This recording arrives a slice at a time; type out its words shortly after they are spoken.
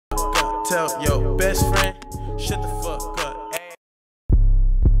up. Tell your best friend, shut the fuck up.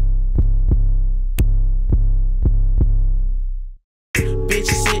 Bitch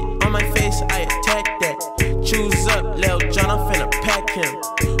sit on my face, I attack that. Choose up, Lil Jon, I'm finna pack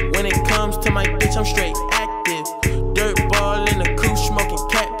him. When it comes to my bitch, I'm straight active. Dirt ball in the coupe, smoking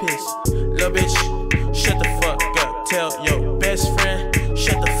cat piss. Lil bitch, shut the fuck up. Tell your best friend,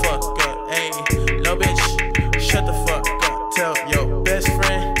 shut the fuck up. Ayy, lil bitch, shut the fuck up. Tell your best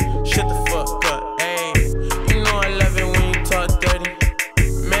friend, shut the fuck up. Ayy, you know I love it when you talk dirty.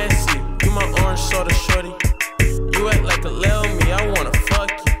 Messy, you my orange soda shorty. You act like a lil me, I wanna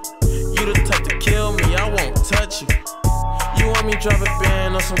fuck you. You the type to kill me, I won't touch you. You want me drop a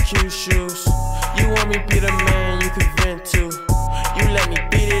band on some cute shoes. You want me be the man you can vent to. You let me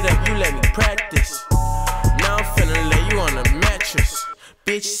beat it up, you let me practice. Now I'm finna lay you on a mattress.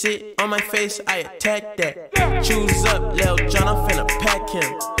 Bitch sit on my face, I attack that. Choose up, Lil Jon, I'm finna pack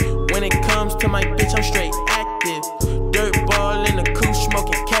him. When it comes to my bitch, I'm straight active. Dirt ball in the coupe,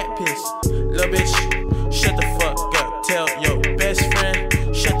 smoking cat piss. Lil bitch, shut the fuck up. Tell your best friend,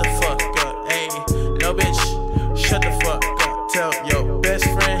 shut the fuck up. Ayy, lil bitch, shut the fuck up. Tell your best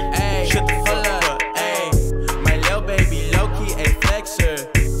friend, ayy, shut the fuck up. Ayy, my lil baby low-key a flexer.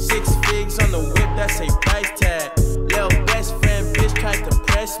 6 figs on the whip, that's a price tag. Lil best friend bitch tried to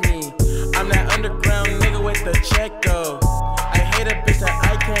press me. I'm that underground nigga with the check though. I hate a bitch that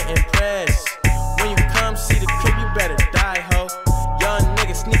I can't impress. When you come see the crib, you better die, ho. Young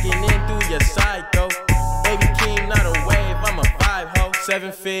nigga sneaking in through your side though. Baby Keem, not a wave, I'm a vibe, ho.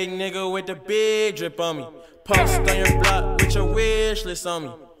 7 fig nigga with the big drip on me. Post on your block with your wish list on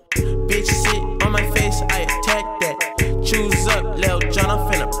me. Bitch sit on my face, I attack that. Choose up, Lil Jon,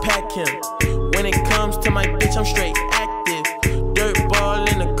 I'm finna pack him. When it comes to my bitch, I'm straight active. Dirt ball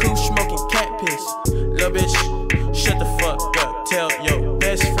in the coupe, smoking cat piss. Lil bitch,